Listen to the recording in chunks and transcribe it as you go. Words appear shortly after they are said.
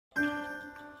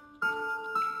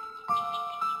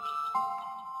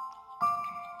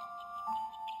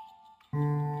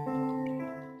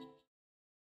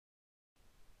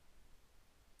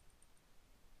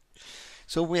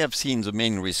So we have seen the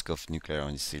main risk of nuclear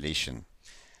installation.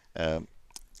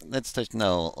 Let's touch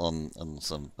now on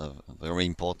some very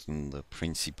important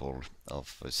principle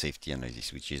of safety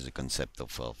analysis, which is the concept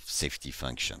of safety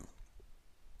function.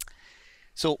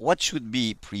 So what should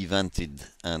be prevented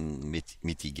and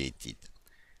mitigated?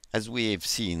 As we have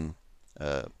seen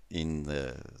in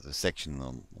the section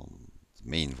on the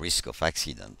main risk of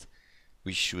accident,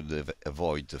 we should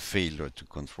avoid the failure to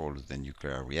control the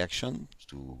nuclear reaction,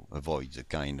 to avoid the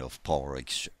kind of power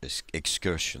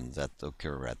excursion that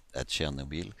occur at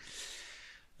Chernobyl,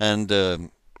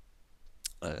 and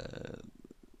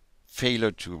failure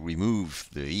to remove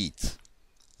the heat,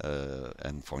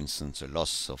 and for instance a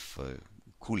loss of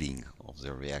cooling of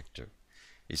the reactor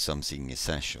is something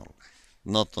essential,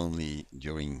 not only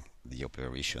during the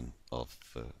operation of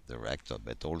the reactor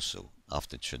but also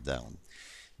after shutdown,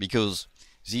 because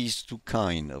these two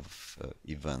kinds of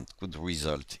events could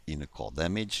result in a core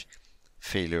damage,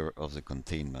 failure of the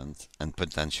containment, and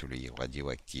potentially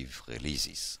radioactive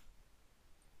releases.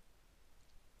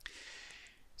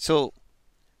 So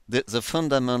the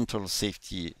fundamental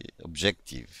safety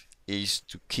objective is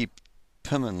to keep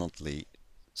permanently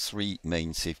three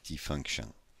main safety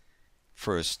functions.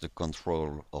 First, the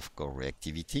control of core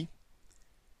reactivity.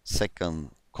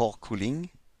 Second, core cooling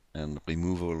and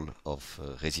removal of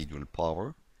residual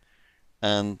power,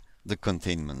 and the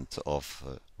containment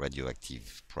of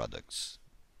radioactive products.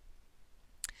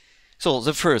 So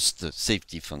the first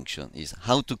safety function is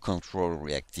how to control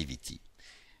reactivity.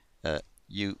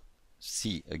 You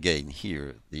see again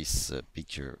here this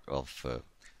picture of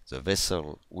the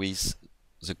vessel with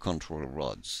the control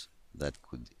rods that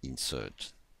could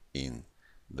insert in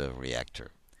the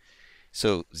reactor.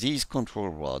 So these control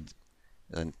rods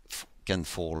can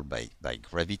fall by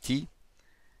gravity,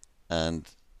 and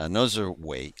another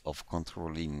way of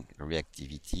controlling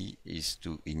reactivity is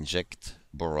to inject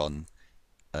boron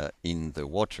in the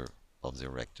water of the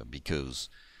reactor, because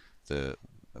the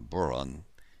boron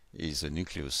is a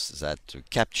nucleus that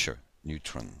capture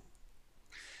neutron.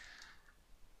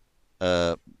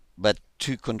 But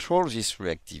to control this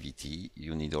reactivity,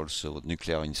 you need also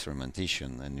nuclear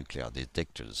instrumentation and nuclear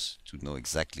detectors to know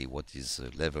exactly what is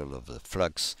the level of the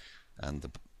flux and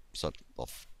the sort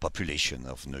of population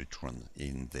of neutron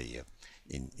in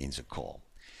the core.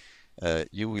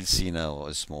 You will see now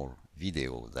a small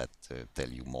video that tell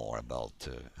you more about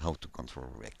how to control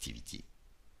reactivity.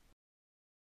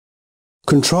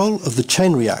 Control of the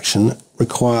chain reaction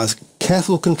requires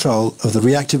careful control of the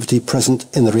reactivity present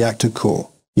in the reactor core,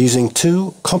 using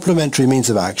two complementary means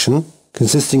of action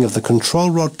consisting of the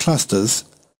control rod clusters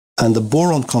and the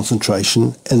boron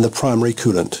concentration in the primary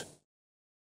coolant.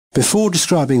 Before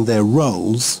describing their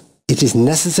roles, it is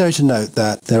necessary to note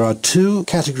that there are two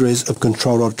categories of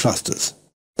control rod clusters: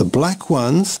 the black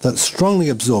ones that strongly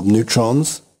absorb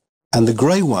neutrons and the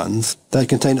grey ones that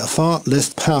contain a far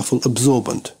less powerful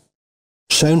absorbent,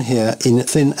 shown here in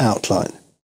thin outline,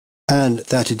 and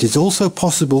that it is also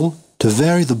possible to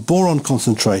vary the boron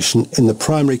concentration in the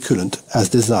primary coolant as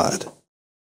desired.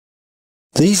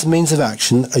 These means of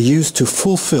action are used to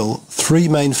fulfill three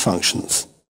main functions: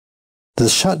 the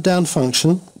shutdown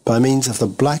function by means of the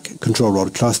black control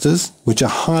rod clusters, which are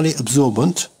highly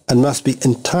absorbent and must be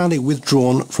entirely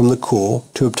withdrawn from the core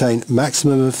to obtain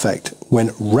maximum effect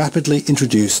when rapidly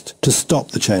introduced to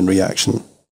stop the chain reaction.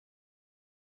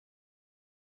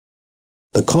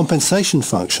 The compensation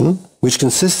function, which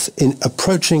consists in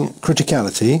approaching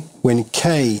criticality when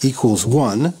K equals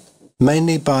 1,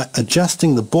 mainly by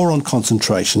adjusting the boron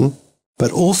concentration,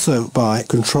 but also by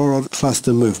control rod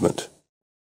cluster movement.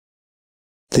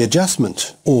 The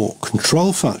adjustment, or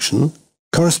control function,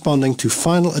 corresponding to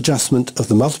final adjustment of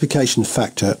the multiplication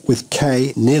factor with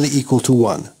K nearly equal to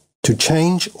 1, to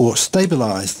change or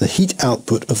stabilize the heat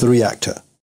output of the reactor.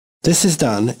 This is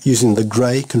done using the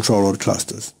grey control rod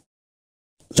clusters.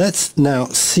 Let's now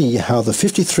see how the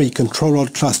 53 control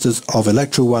rod clusters of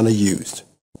Electra 1 are used,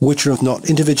 which are not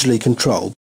individually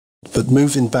controlled, but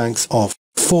moved in banks of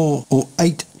 4 or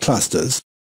 8 clusters,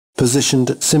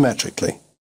 positioned symmetrically.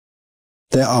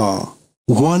 There are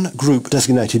one group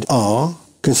designated R,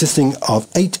 consisting of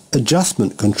 8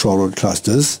 adjustment control rod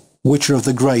clusters, which are of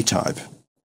the grey type.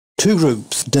 Two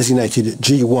groups designated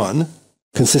G1,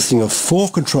 consisting of 4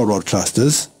 control rod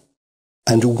clusters,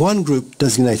 and one group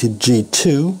designated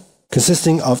G2,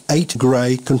 consisting of 8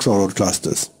 grey control rod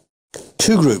clusters.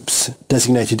 Two groups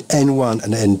designated N1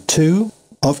 and N2,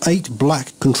 of 8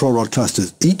 black control rod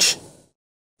clusters each,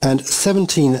 and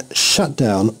 17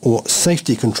 shutdown or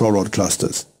safety control rod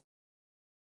clusters.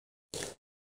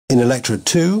 In Electra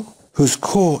 2, whose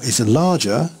core is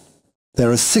larger, there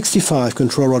are 65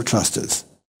 control rod clusters,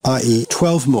 i.e.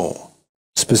 12 more.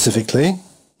 Specifically,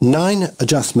 9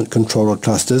 adjustment control rod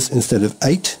clusters instead of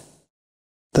 8,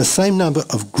 the same number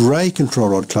of grey control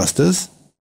rod clusters,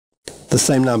 the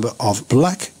same number of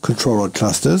black control rod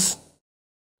clusters,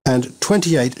 and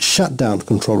 28 shutdown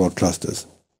control rod clusters.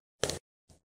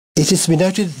 It is to be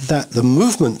noted that the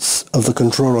movements of the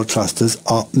control rod clusters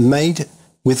are made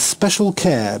with special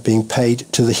care being paid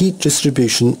to the heat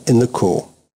distribution in the core.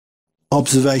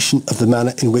 Observation of the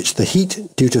manner in which the heat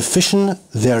due to fission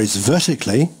varies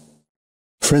vertically,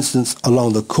 for instance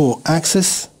along the core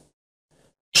axis,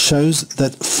 shows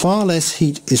that far less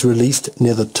heat is released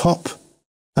near the top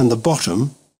and the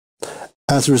bottom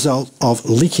as a result of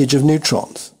leakage of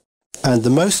neutrons, and the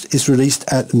most is released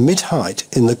at mid-height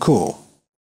in the core.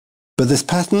 But this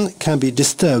pattern can be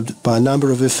disturbed by a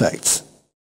number of effects.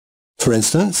 For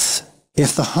instance,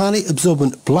 if the highly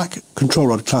absorbent black control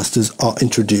rod clusters are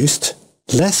introduced,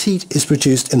 less heat is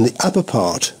produced in the upper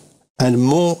part and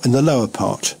more in the lower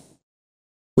part,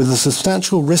 with a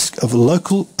substantial risk of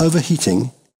local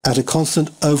overheating at a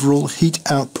constant overall heat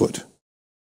output.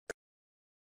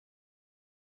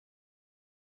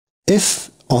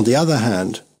 If, on the other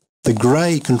hand, the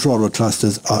grey control rod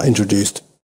clusters are introduced,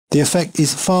 the effect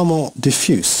is far more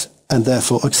diffuse and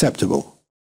therefore acceptable.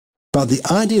 But the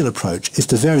ideal approach is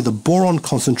to vary the boron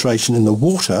concentration in the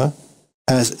water,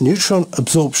 as neutron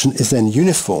absorption is then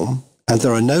uniform and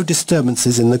there are no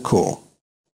disturbances in the core.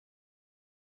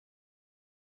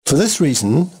 For this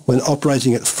reason, when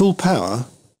operating at full power,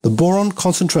 the boron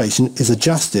concentration is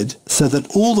adjusted so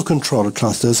that all the controller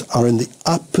clusters are in the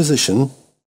up position,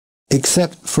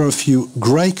 except for a few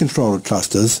grey controller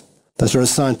clusters that are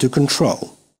assigned to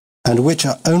control, and which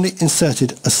are only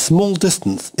inserted a small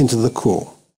distance into the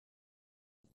core.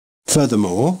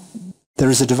 Furthermore, there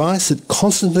is a device that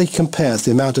constantly compares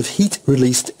the amount of heat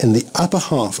released in the upper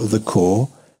half of the core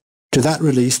to that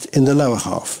released in the lower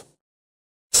half,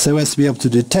 so as to be able to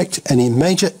detect any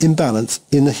major imbalance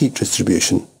in the heat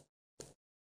distribution.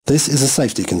 This is a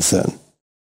safety concern.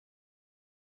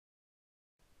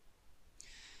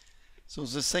 So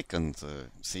the second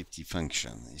safety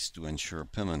function is to ensure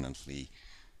permanently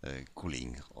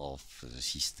cooling of the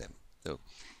system. So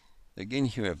again,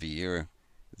 you have here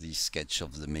the sketch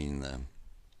of the main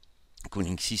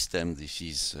cooling system. This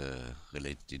is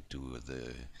related to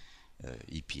the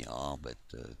EPR, but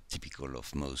typical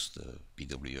of most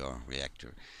PWR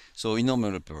reactor. So in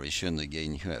normal operation,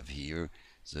 again, you have here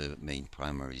the main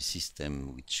primary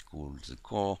system which cools the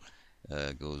core,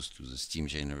 goes to the steam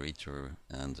generator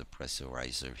and the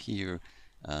pressurizer here,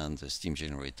 and the steam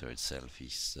generator itself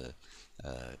is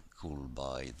cooled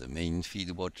by the main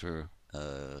feed water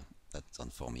that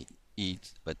transforms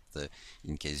heat. But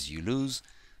in case you lose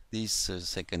this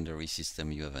secondary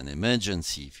system, you have an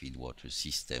emergency feed water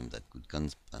system that could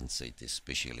compensate,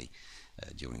 especially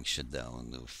during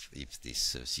shutdown if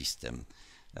this system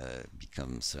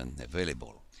becomes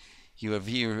unavailable. You have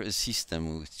here a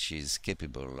system which is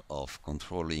capable of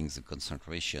controlling the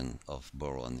concentration of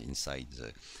boron inside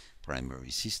the primary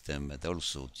system, but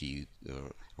also to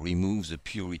remove the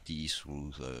purity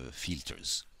through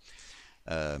filters.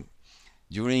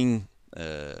 During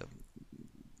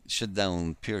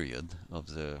shutdown period of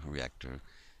the reactor,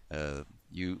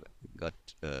 you got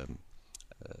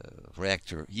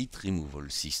reactor heat removal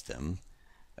system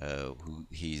who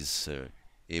is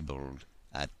able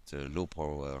at low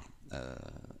power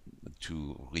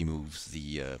to remove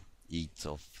the heat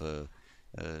of the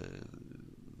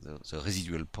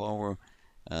residual power,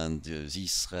 and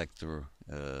this reactor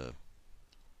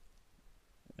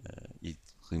heat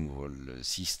removal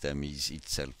system is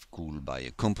itself cooled by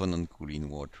a component cooling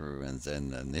water and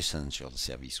then an essential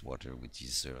service water, which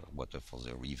is water for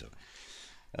the river.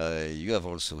 You have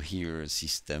also here a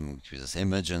system which is an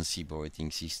emergency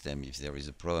borating system. If there is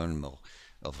a problem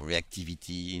of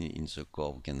reactivity in the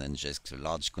core, we can inject a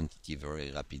large quantity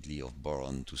very rapidly of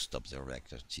boron to stop the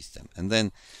reactor system. And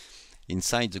then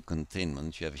inside the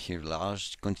containment, you have here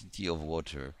large quantity of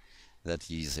water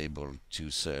that is able to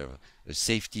serve a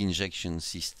safety injection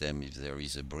system if there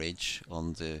is a breach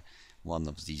on one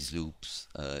of these loops,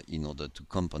 in order to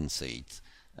compensate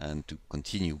and to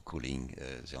continue cooling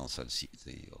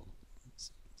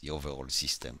the overall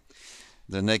system.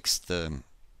 The next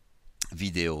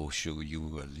video show you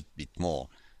a little bit more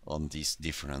on this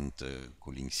different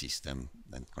cooling system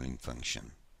and cooling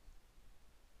function.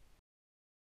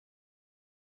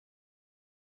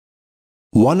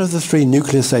 One of the 3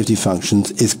 nuclear safety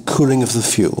functions is cooling of the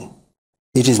fuel.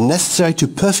 It is necessary to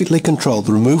perfectly control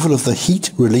the removal of the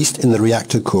heat released in the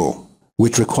reactor core,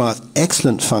 which requires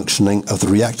excellent functioning of the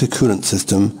reactor coolant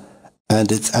system and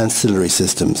its ancillary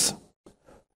systems.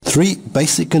 Three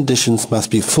basic conditions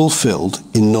must be fulfilled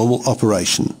in normal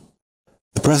operation.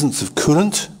 The presence of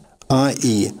coolant,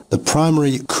 i.e. the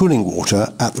primary cooling water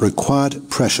at the required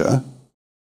pressure,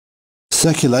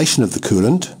 circulation of the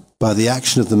coolant by the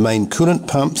action of the main coolant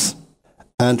pumps,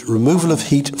 and removal of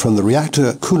heat from the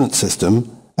reactor coolant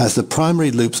system as the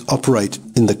primary loops operate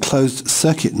in the closed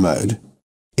circuit mode.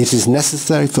 It is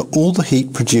necessary for all the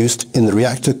heat produced in the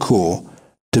reactor core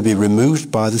to be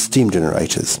removed by the steam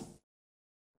generators.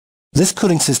 This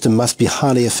cooling system must be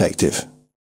highly effective.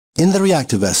 In the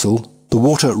reactor vessel, the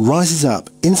water rises up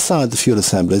inside the fuel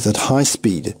assemblies at high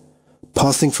speed,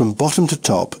 passing from bottom to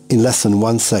top in less than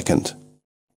 1 second.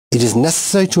 It is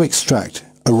necessary to extract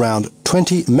around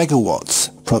 20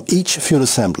 megawatts from each fuel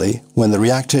assembly when the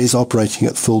reactor is operating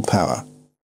at full power,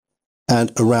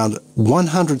 and around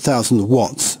 100,000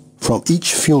 watts from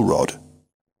each fuel rod.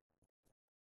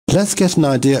 Let's get an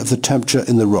idea of the temperature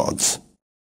in the rods.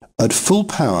 At full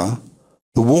power,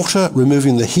 the water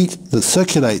removing the heat that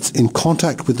circulates in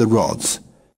contact with the rods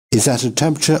is at a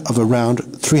temperature of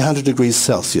around 300 degrees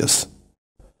Celsius,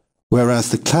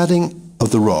 whereas the cladding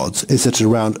of the rods is at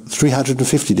around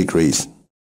 350 degrees.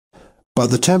 But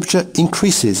the temperature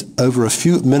increases over a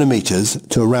few millimeters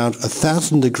to around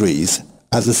 1,000 degrees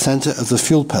at the center of the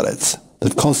fuel pellets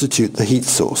that constitute the heat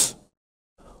source.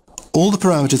 All the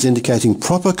parameters indicating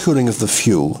proper cooling of the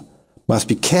fuel must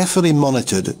be carefully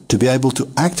monitored to be able to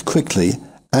act quickly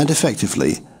and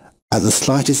effectively at the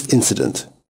slightest incident.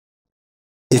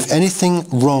 If anything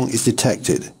wrong is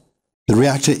detected, the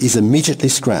reactor is immediately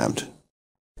scrammed.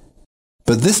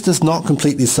 But this does not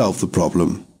completely solve the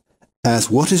problem, as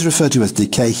what is referred to as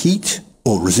decay heat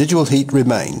or residual heat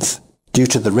remains due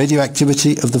to the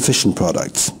radioactivity of the fission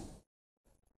products.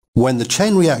 When the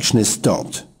chain reaction is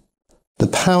stopped, the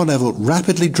power level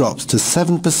rapidly drops to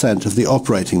 7% of the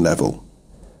operating level,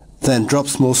 then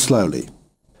drops more slowly.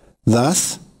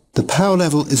 Thus, the power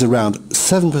level is around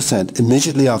 7%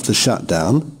 immediately after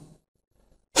shutdown,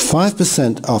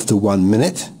 5% after 1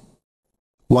 minute,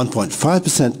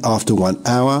 1.5% after 1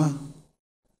 hour,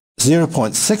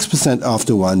 0.6%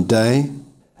 after 1 day,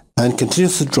 and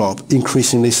continues to drop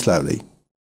increasingly slowly.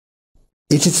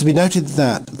 It is to be noted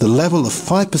that the level of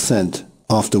 5%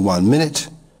 after 1 minute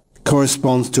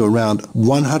corresponds to around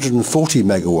 140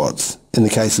 megawatts in the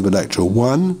case of electrode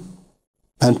 1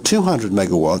 and 200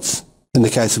 megawatts in the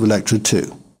case of electrode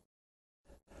 2.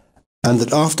 And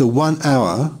that after 1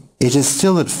 hour it is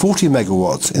still at 40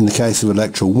 megawatts in the case of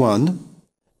electrode 1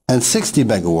 and 60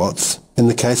 megawatts in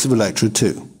the case of electrode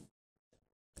 2.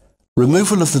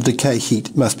 Removal of the decay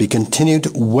heat must be continued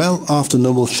well after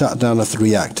normal shutdown of the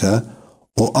reactor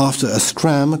or after a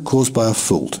scram caused by a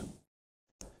fault.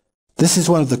 This is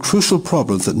one of the crucial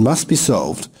problems that must be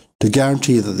solved to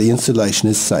guarantee that the installation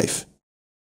is safe.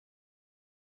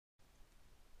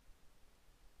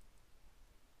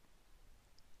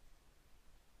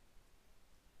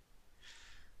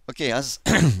 Okay, as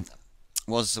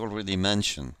was already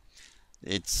mentioned,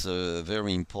 it's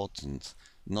very important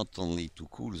not only to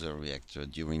cool the reactor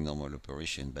during normal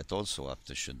operation but also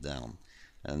after shutdown.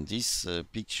 And this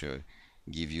picture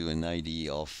gives you an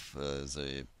idea of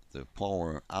the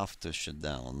power after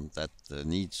shutdown that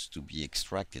needs to be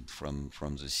extracted from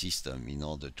the system in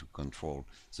order to control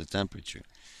the temperature.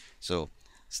 So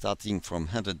starting from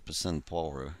 100%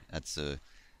 power at the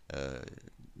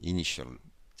initial,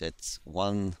 that's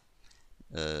 1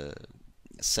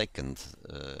 second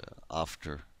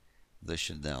after the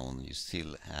shutdown, you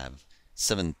still have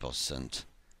 7%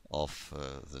 of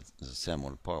the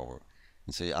thermal power.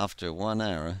 And so after 1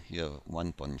 hour, you have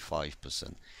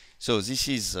 1.5%. So this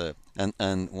is,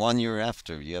 and 1 year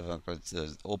after, you have about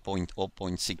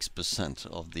 0.6%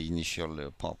 of the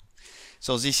initial power.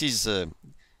 So this is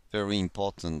very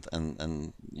important,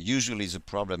 and usually the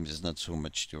problem is not so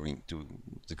much during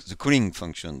the cooling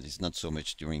function is not so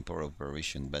much during power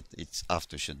operation, but it's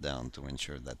after shutdown to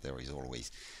ensure that there is always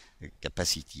a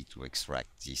capacity to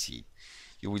extract this heat.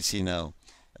 You will see now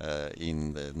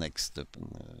in the next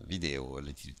video a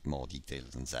little bit more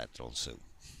details than that also.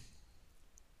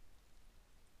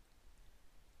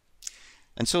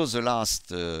 And so the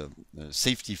last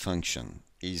safety function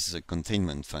is the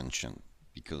containment function,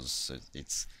 because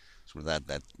it's through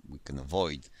that we can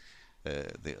avoid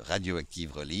the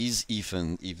radioactive release,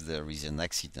 even if there is an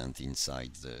accident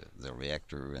inside the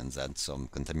reactor and that some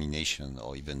contamination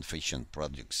or even fission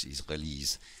products is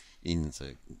released in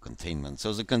the containment.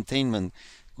 So the containment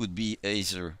could be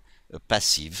either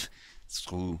passive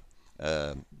through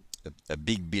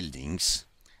big buildings,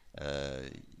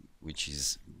 which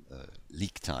is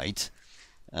leak tight,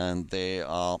 and there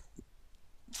are,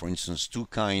 for instance, two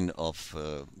kinds of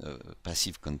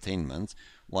passive containment.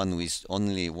 one with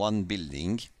only one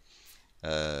building,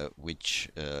 which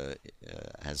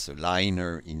has a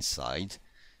liner inside,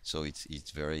 so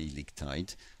it's very leak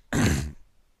tight,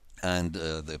 and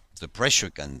the pressure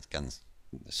can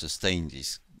sustain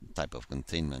this type of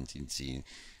containment in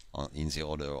the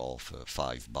order of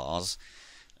 5 bars.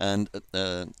 And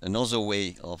another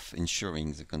way of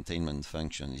ensuring the containment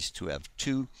function is to have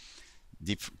two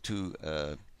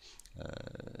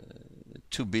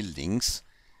buildings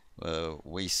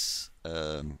with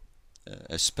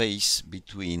a space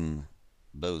between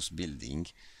both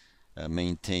buildings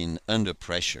maintained under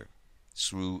pressure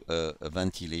through a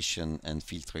ventilation and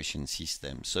filtration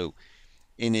system. So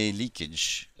any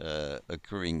leakage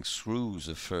occurring through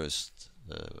the first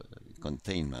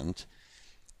containment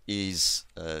is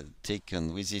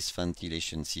taken with this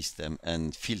ventilation system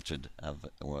and filtered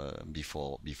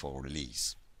before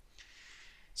release.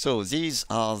 So these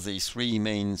are the 3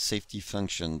 main safety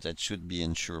functions that should be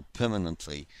ensured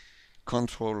permanently: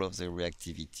 control of the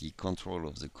reactivity, control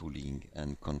of the cooling,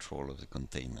 and control of the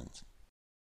containment.